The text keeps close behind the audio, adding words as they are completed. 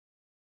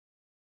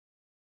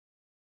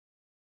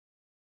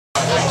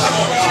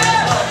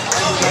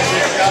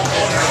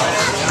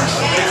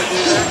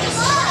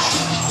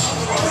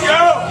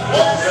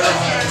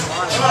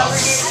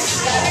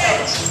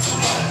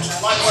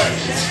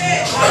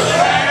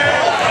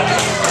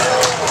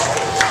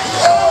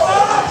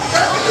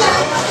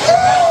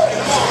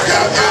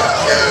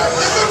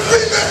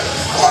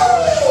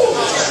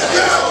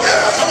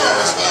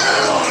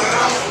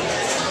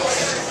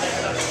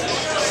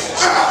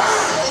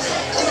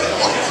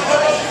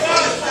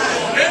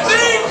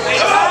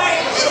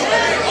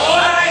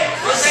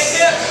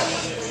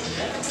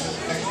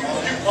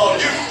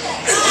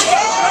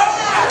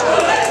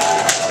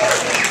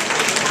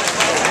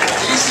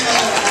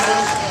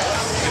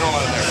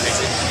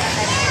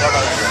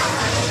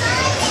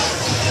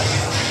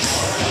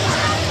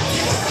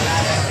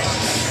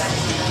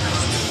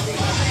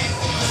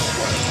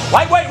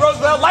Lightweight,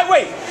 Roosevelt,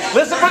 lightweight.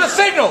 Listen for the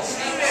signals.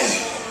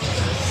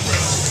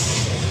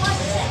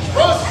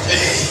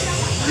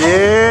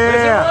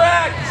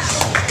 Yeah.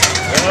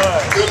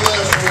 Good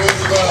left,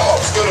 Roosevelt.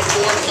 Let's go to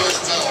fourth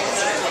this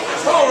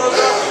time. Come on,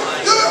 Roosevelt.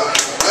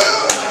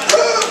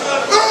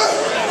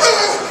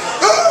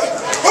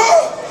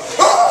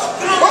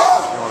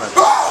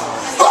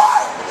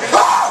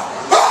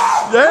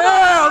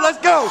 Yeah, let's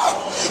go.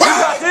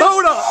 Throw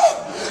it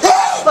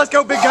up. Let's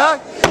go, big guy.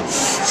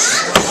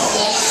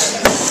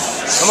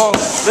 Come on,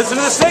 listen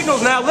to the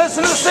signals now.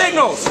 Listen to the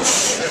signals.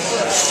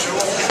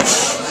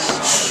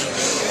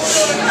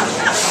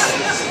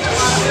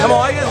 Come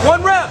on, I get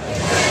one rep.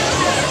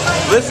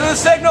 Listen to the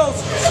signals.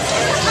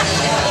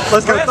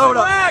 Let's go. Press Throw it and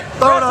up. rack.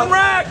 Throw it Press up. and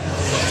rack.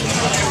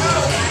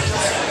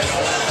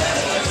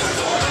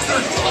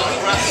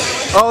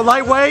 Oh,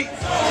 lightweight.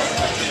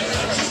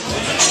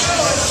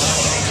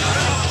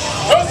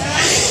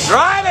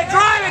 Drive it,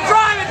 drive it,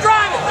 drive it,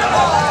 drive it.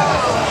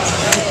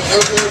 No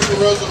good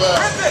for Roosevelt.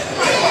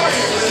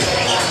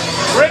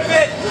 Grip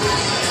it.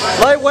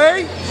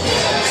 Lightweight.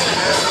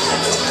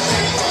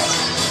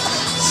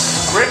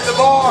 Grip the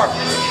bar.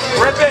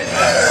 Grip it.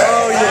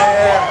 Oh,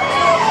 yeah.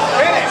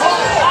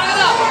 Finish. Line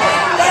it up.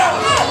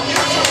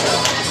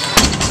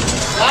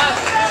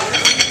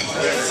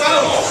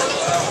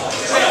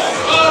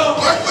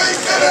 Lightweight,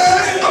 get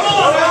it! Come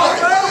on,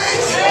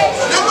 lightweight!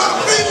 You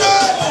better beat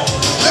that!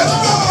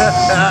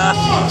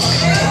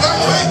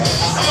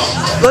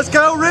 Let's go! Let's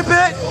go, Lightweight! rip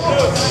it.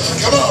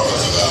 Come on,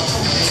 Roosevelt!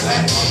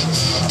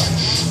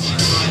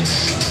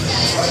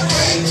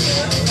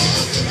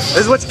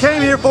 This is what you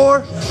came here for.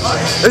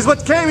 This is what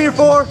you came here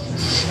for.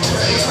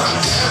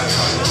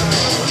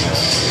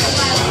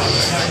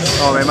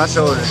 Oh man, my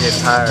shoulders get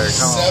tired.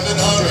 Come on.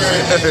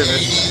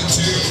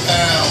 782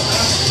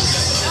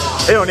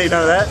 pounds. They don't need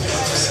none of that.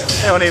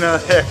 They don't need none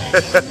of that.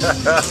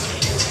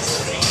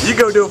 You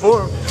go do it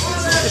for them.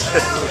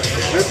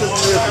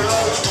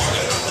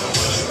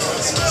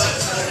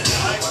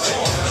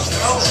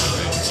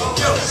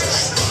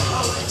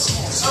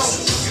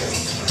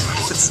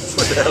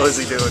 What the hell is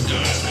he doing?